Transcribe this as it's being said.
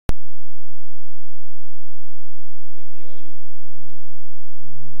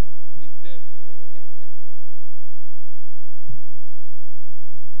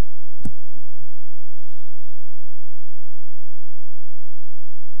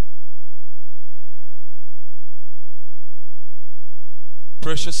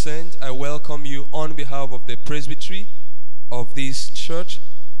Precious saint, I welcome you on behalf of the presbytery of this church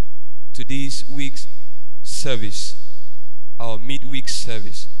to this week's service, our midweek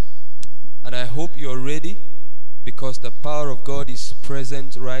service. And I hope you're ready, because the power of God is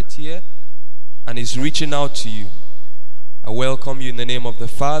present right here and is reaching out to you. I welcome you in the name of the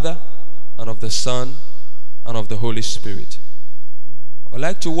Father and of the Son and of the Holy Spirit. I'd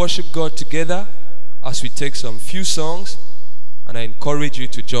like to worship God together as we take some few songs, and I encourage you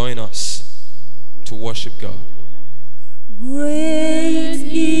to join us to worship God. Great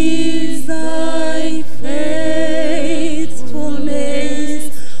is thy faithfulness,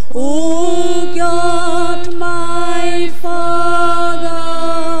 O God my Father.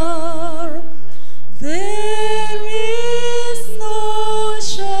 There is no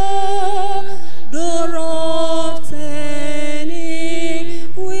shadow of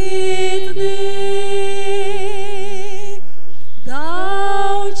turning with thee.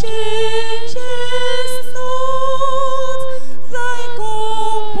 Thou changest not, thy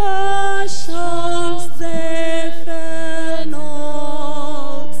compassions they fail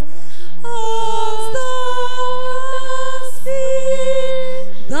not. As thou hast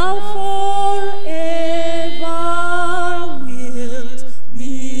been, thou forever wilt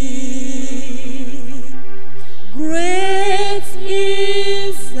be. Great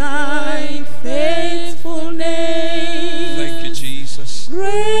is thy faithfulness. Thank you, Jesus.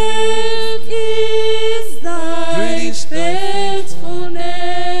 Great is thy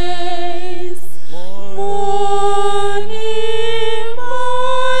faithfulness. Morning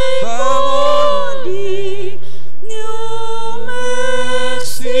by morning, new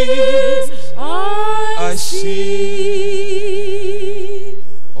mercies I see.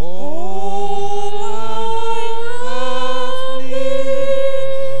 All I have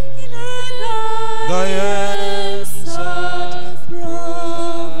needed, Thy hands have provided.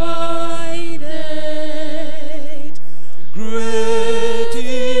 great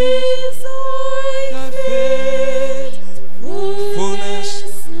is Thy faithfulness,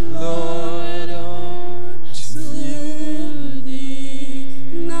 Lord, unto thee.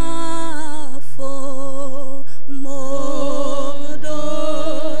 Now for models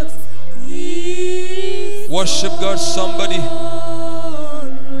is worship God, somebody.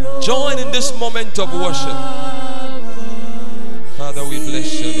 Join in this moment of worship. Father, we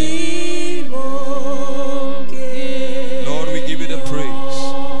bless your name. Lord, we give you the praise.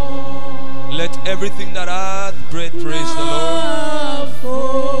 Let everything that hath breath praise the Lord.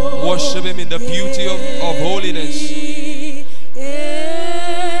 Worship him in the beauty of holiness.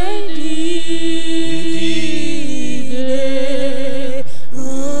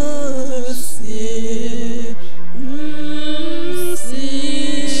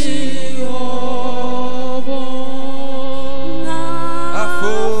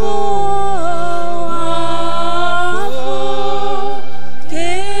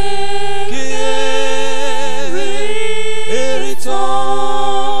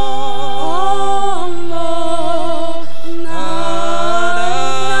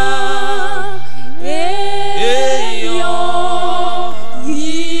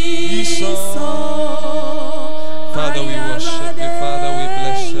 Father, we worship you. Father, we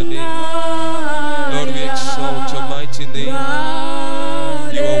bless your name. Lord, we exalt your mighty name.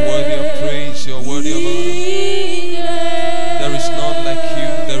 You are worthy of praise. You are worthy of honor. There is none like you.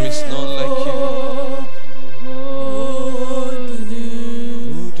 There is none like you.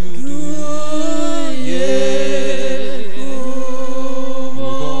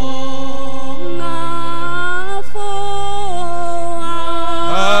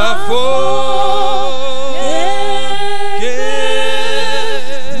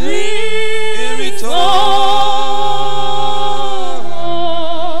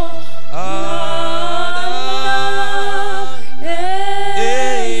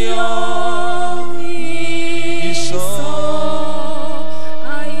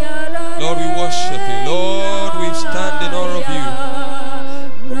 Lord, we worship you. Lord, we stand in awe of you.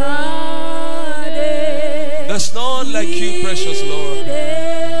 There's none like you, precious Lord.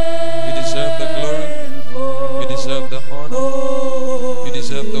 You deserve the glory. You deserve the honor. You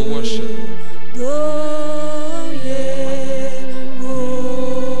deserve the worship.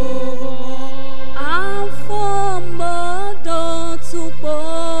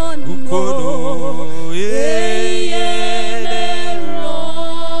 Upono,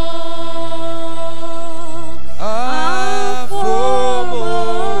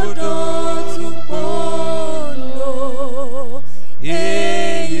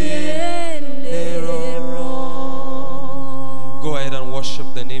 Go ahead and worship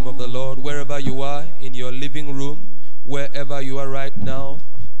the name of the Lord wherever you are, in your living room, Wherever you are right now,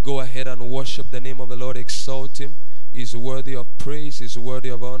 go ahead and worship the name of the Lord. Exalt him. He's worthy of praise. He's worthy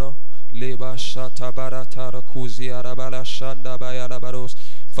of honor.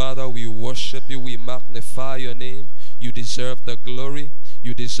 Father, we worship you. We magnify your name. You deserve the glory.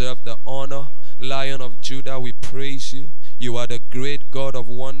 You deserve the honor. Lion of Judah, we praise you. You are the great God of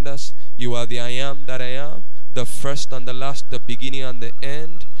wonders. You are the I am that I am, the first and the last, the beginning and the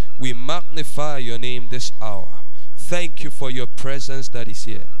end. We magnify your name this hour. Thank you for your presence that is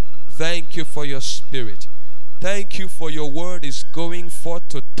here. Thank you for your spirit. Thank you for your word is going forth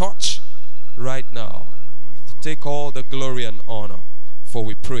to touch right now. Take all the glory and honor, for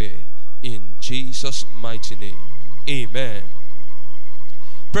we pray in Jesus' mighty name. Amen.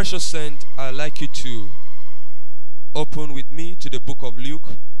 Precious saint, I'd like you to open with me to the book of Luke,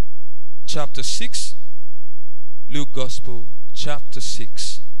 chapter 6. Luke Gospel, chapter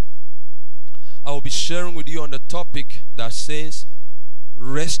 6. I will be sharing with you on the topic that says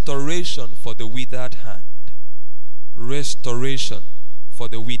restoration for the withered hand. Restoration for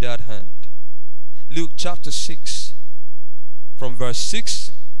the withered hand. Luke chapter 6, from verse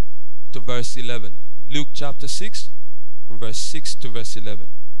 6 to verse 11. Luke chapter 6, from verse 6 to verse 11.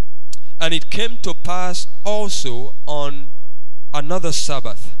 And it came to pass also on another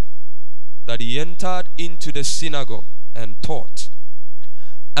Sabbath that he entered into the synagogue and taught.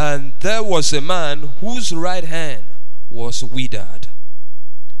 And there was a man whose right hand was withered.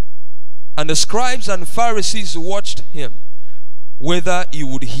 And the scribes and Pharisees watched him, whether he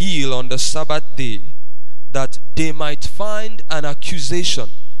would heal on the Sabbath day, that they might find an accusation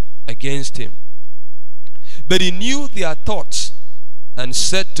against him. But he knew their thoughts, and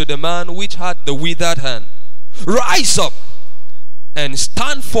said to the man which had the withered hand, Rise up and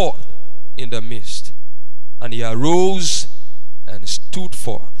stand forth in the midst. And he arose and stood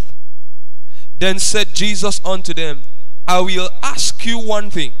forth. Then said Jesus unto them, I will ask you one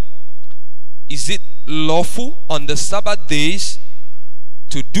thing. Is it lawful on the Sabbath days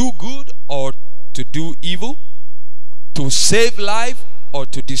to do good or to do evil? To save life or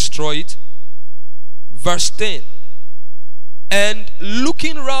to destroy it? Verse 10. And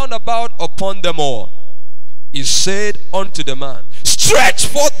looking round about upon them all, he said unto the man, Stretch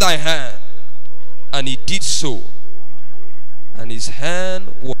forth thy hand. And he did so. And his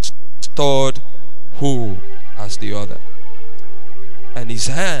hand was restored whole as the other. And his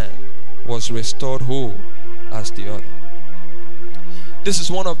hand was restored whole as the other. This is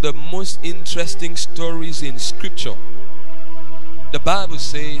one of the most interesting stories in Scripture. The Bible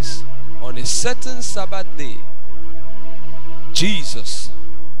says, on a certain Sabbath day, Jesus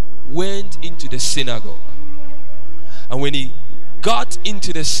went into the synagogue. And when he got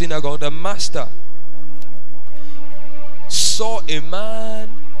into the synagogue, the master saw a man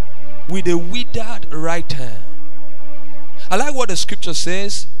with a withered right hand. I like what the scripture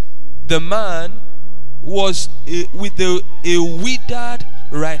says. The man was with a withered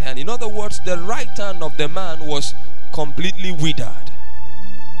right hand. In other words, the right hand of the man was completely withered.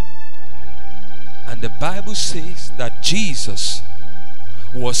 And the Bible says that Jesus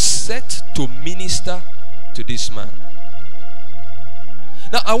was set to minister to this man.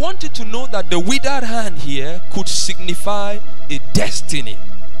 Now, I want you to know that the withered hand here could signify a destiny.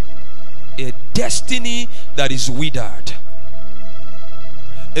 A destiny that is withered.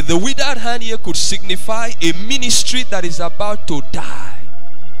 The withered hand here could signify a ministry that is about to die.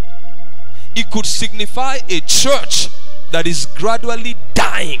 It could signify a church that is gradually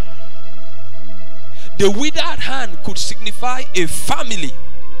dying. The withered hand could signify a family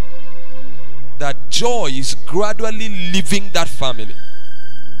that joy is gradually leaving that family.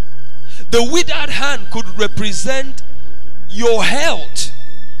 The withered hand could represent your health.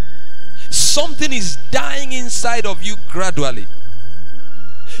 Something is dying inside of you gradually.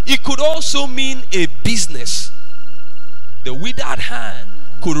 It could also mean a business. The withered hand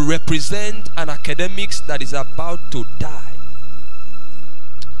could represent an academics that is about to die.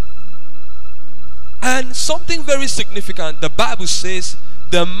 And something very significant, the Bible says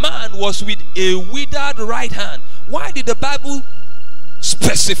the man was with a withered right hand. Why did the Bible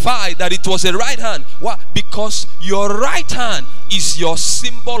specify that it was a right hand? Why? Because your right hand is your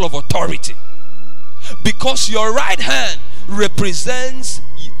symbol of authority. Because your right hand represents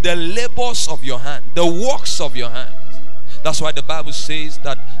the labors of your hand, the works of your hands. That's why the Bible says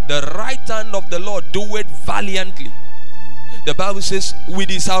that the right hand of the Lord doeth valiantly. The Bible says, with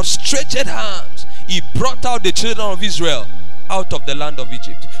his outstretched arms, he brought out the children of Israel out of the land of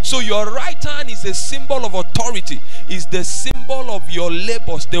Egypt. So your right hand is a symbol of authority, is the symbol of your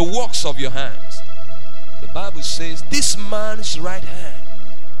labors, the works of your hands. The Bible says this man's right hand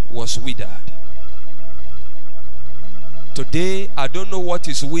was withered. Today, I don't know what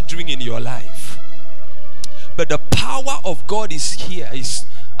is withering in your life, but the power of God is here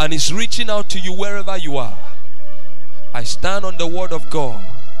and is reaching out to you wherever you are. I stand on the word of God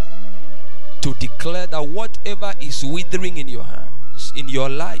to declare that whatever is withering in your hands, in your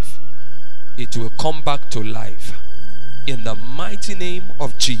life, it will come back to life in the mighty name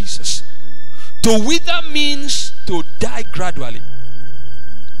of Jesus. To wither means to die gradually.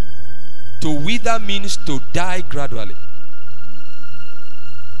 To wither means to die gradually.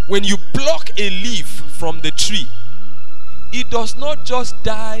 When you pluck a leaf from the tree, it does not just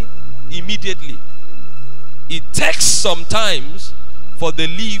die immediately. It takes some time for the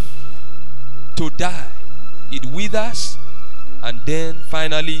leaf to die. It withers and then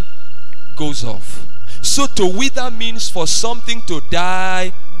finally goes off. So to wither means for something to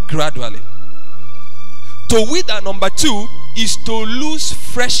die gradually. To wither, number 2, is to lose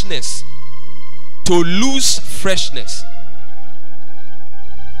freshness. To lose freshness.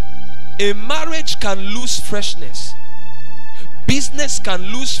 A marriage can lose freshness. Business can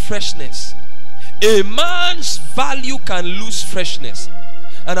lose freshness. A man's value can lose freshness.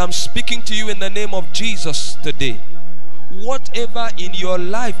 And I'm speaking to you in the name of Jesus today. Whatever in your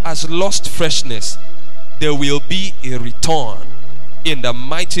life has lost freshness, there will be a return in the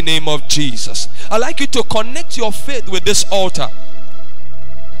mighty name of Jesus. I'd like you to connect your faith with this altar,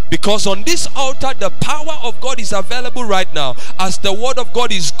 because on this altar the power of God is available right now. As the word of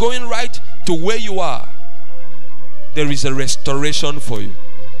God is going right to where you are, there is a restoration for you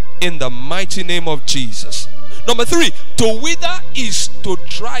in the mighty name of Jesus. Number 3, to wither is to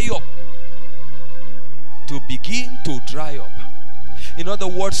dry up. To begin to dry up. In other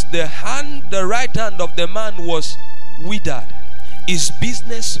words, the right hand of the man was withered. His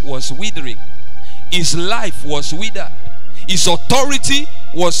business was withering. His life was withered. His authority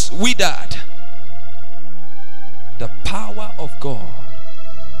was withered. The power of God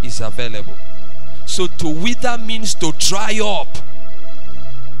is available. So to wither means to dry up.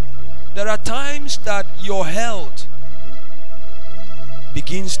 There are times that your health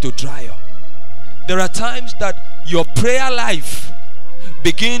begins to dry up. There are times that your prayer life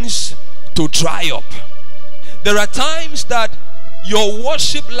begins to dry up. There are times that your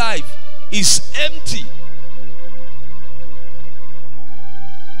worship life is empty.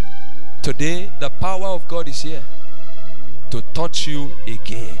 Today, the power of God is here to touch you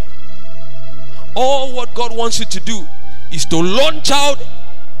again. All what God wants you to do is to launch out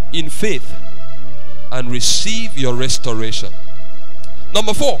in faith and receive your restoration.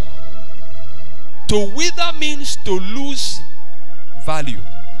 Number 4, to wither means to lose value.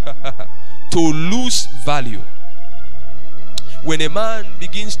 To lose value. When a man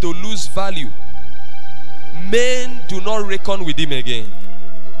begins to lose value, men do not reckon with him again.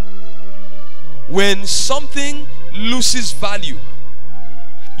 When something loses value,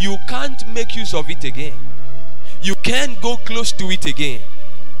 you can't make use of it again. You can't go close to it again.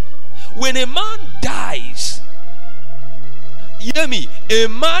 When a man dies, hear me, a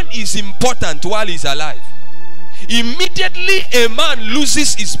man is important while he's alive. Immediately a man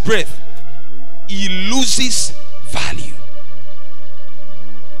loses his breath, he loses value.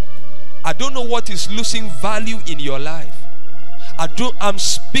 I don't know what is losing value in your life. I'm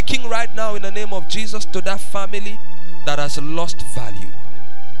speaking right now in the name of Jesus to that family that has lost value,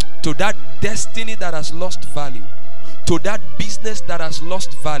 to that destiny that has lost value, to that business that has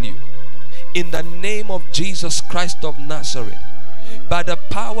lost value. In the name of Jesus Christ of Nazareth, by the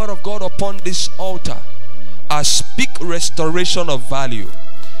power of God upon this altar, I speak restoration of value.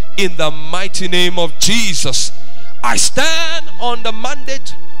 In the mighty name of Jesus, I stand on the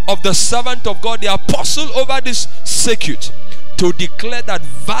mandate of the servant of God, the apostle over this circuit, to declare that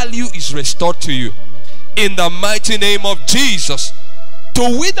value is restored to you. In the mighty name of Jesus.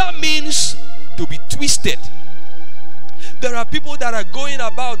 To wither means to be twisted. There are people that are going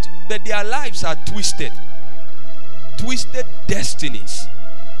about, but their lives are twisted. Twisted destinies.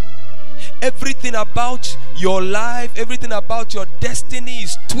 Everything about your life, everything about your destiny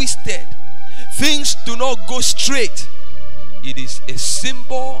is twisted. Things do not go straight. It is a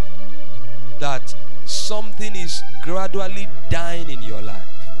symbol that something is gradually dying in your life.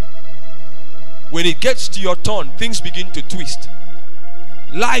 When it gets to your turn, things begin to twist.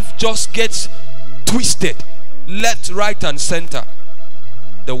 Life just gets twisted, left, right, and center.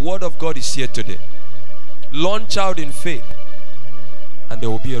 The word of God is here today. Launch out in faith, and there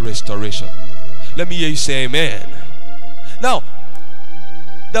will be a restoration. Let me hear you say amen. Now,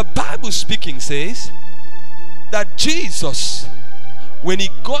 the Bible speaking says that Jesus, when he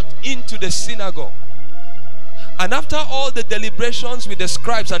got into the synagogue, and after all the deliberations with the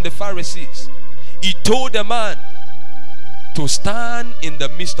scribes and the Pharisees, he told the man to stand in the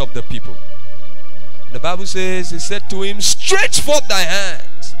midst of the people. The Bible says, he said to him, stretch forth thy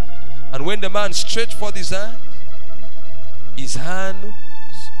hands. And when the man stretched forth his hands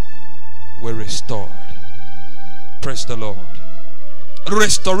were restored. Praise the Lord.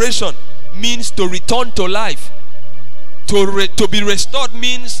 Restoration means to return to life. To be restored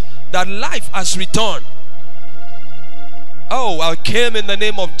means that life has returned. Oh, I came in the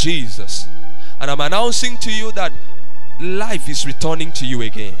name of Jesus, and I'm announcing to you that life is returning to you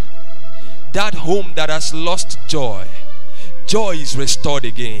again. That home that has lost joy, joy is restored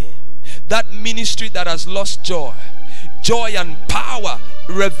again. That ministry that has lost joy, joy and power,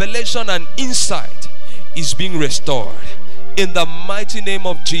 revelation and insight is being restored in the mighty name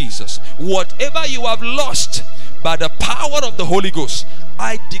of Jesus. Whatever you have lost, by the power of the Holy Ghost,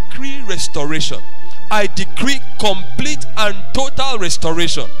 I decree restoration. I decree complete and total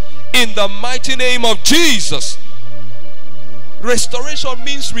restoration in the mighty name of Jesus. Restoration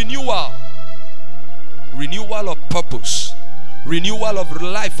means renewal. Renewal of purpose, renewal of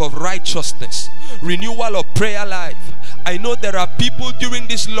life of righteousness, renewal of prayer life. I know there are people during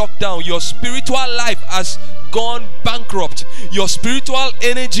this lockdown, your spiritual life has gone bankrupt. Your spiritual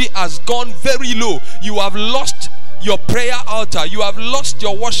energy has gone very low. You have lost your prayer altar. You have lost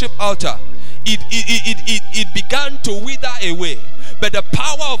your worship altar. It began to wither away. But the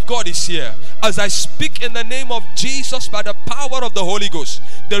power of God is here. As I speak in the name of Jesus, by the power of the Holy Ghost,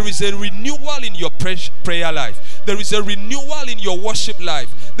 there is a renewal in your prayer life. There is a renewal in your worship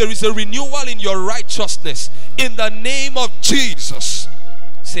life. There is a renewal in your righteousness. In the name of Jesus,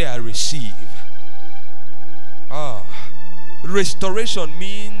 say, I receive. Restoration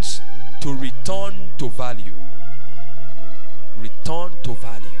means to return to value. Return to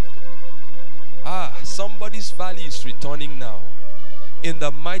value. Somebody's value is returning now. In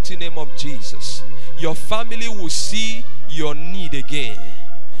the mighty name of Jesus, your family will see your need again.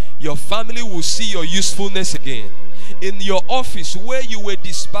 Your family will see your usefulness again. In your office, where you were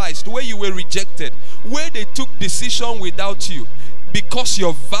despised, where you were rejected, where they took decision without you, because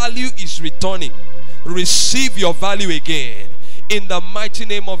your value is returning, receive your value again. In the mighty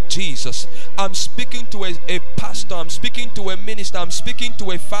name of Jesus, I'm speaking to a pastor, I'm speaking to a minister, I'm speaking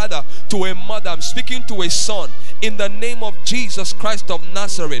to a father, to a mother, I'm speaking to a son. In the name of Jesus Christ of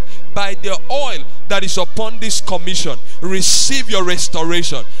Nazareth, by the oil that is upon this commission, receive your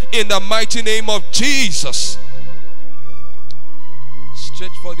restoration. In the mighty name of Jesus.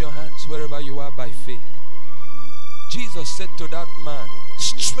 Stretch forth your hands wherever you are by faith. Jesus said to that man,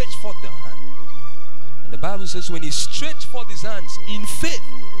 stretch forth your hands. The Bible says when he stretched forth his hands in faith,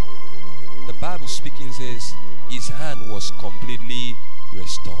 the Bible speaking says his hand was completely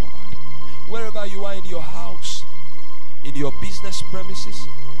restored. Wherever you are, in your house, in your business premises,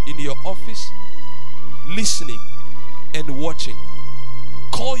 in your office, listening and watching,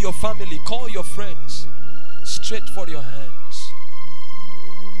 call your family, call your friends, stretch forth your hands.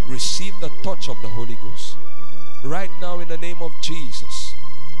 Receive the touch of the Holy Ghost. Right now, in the name of Jesus,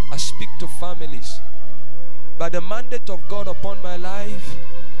 I speak to families. By the mandate of God upon my life,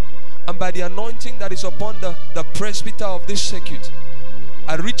 and by the anointing that is upon the presbyter of this circuit,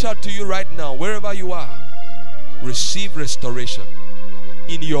 I reach out to you right now, wherever you are. Receive restoration.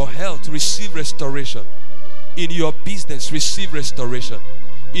 In your health, receive restoration. In your business, receive restoration.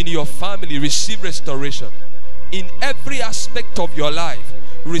 In your family, receive restoration. In every aspect of your life,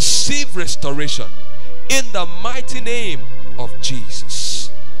 receive restoration. In the mighty name of Jesus.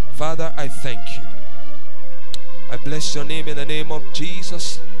 Father, I thank you. I bless your name in the name of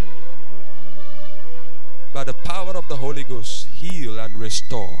Jesus. By the power of the Holy Ghost, heal and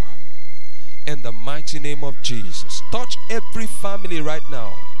restore. In the mighty name of Jesus. Touch every family right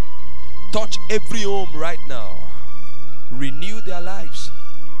now. Touch every home right now. Renew their lives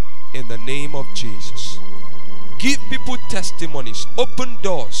in the name of Jesus. Give people testimonies. Open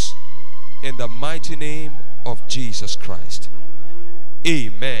doors in the mighty name of Jesus Christ.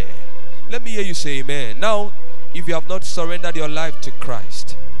 Amen. Let me hear you say amen. Now, if you have not surrendered your life to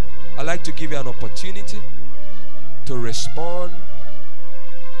Christ, I'd like to give you an opportunity to respond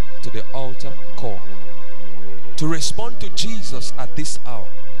to the altar call. To respond to Jesus at this hour.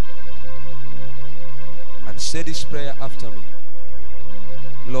 And say this prayer after me.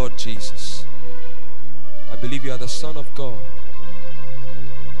 Lord Jesus, I believe you are the Son of God.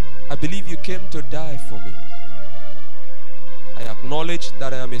 I believe you came to die for me. I acknowledge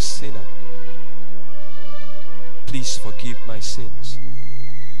that I am a sinner. Please forgive my sins.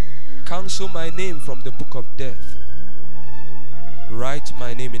 Cancel my name from the book of death. Write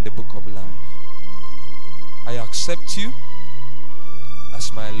my name in the book of life. I accept you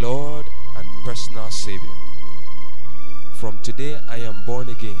as my Lord and personal Savior. From today I am born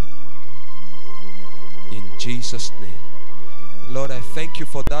again. In Jesus' name. Lord, I thank you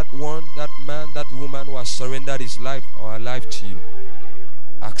for that one, that man, that woman who has surrendered his life or her life to you.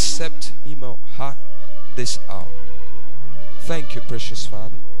 Accept him or her this hour. Thank you, precious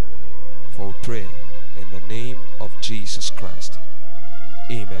Father, for we pray in the name of Jesus Christ.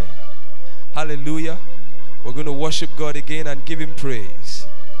 Amen. Hallelujah. We're going to worship God again and give him praise.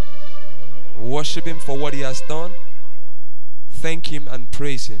 Worship him for what he has done. Thank him and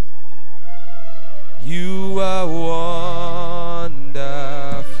praise him. You are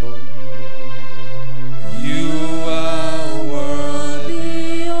wonderful. You are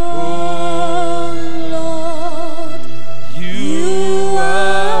worthy, oh Lord. You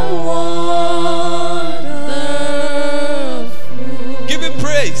are wonderful. Give him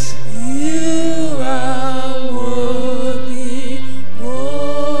praise. You are worthy,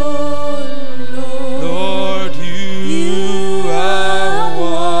 oh Lord. Lord, you are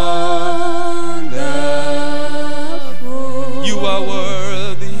wonderful. You are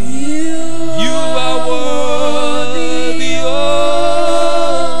worthy. You are worthy, oh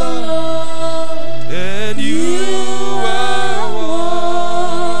Lord. And you are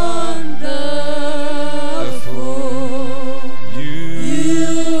wonderful.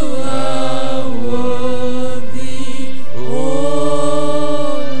 You are worthy, oh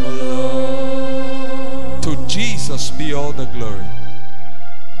Lord. To Jesus be all the glory.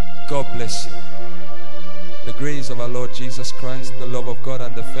 God bless you. The grace of our Lord Jesus Christ, the love of God,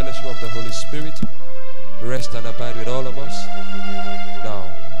 and the fellowship of the Holy Spirit rest and abide with all of us now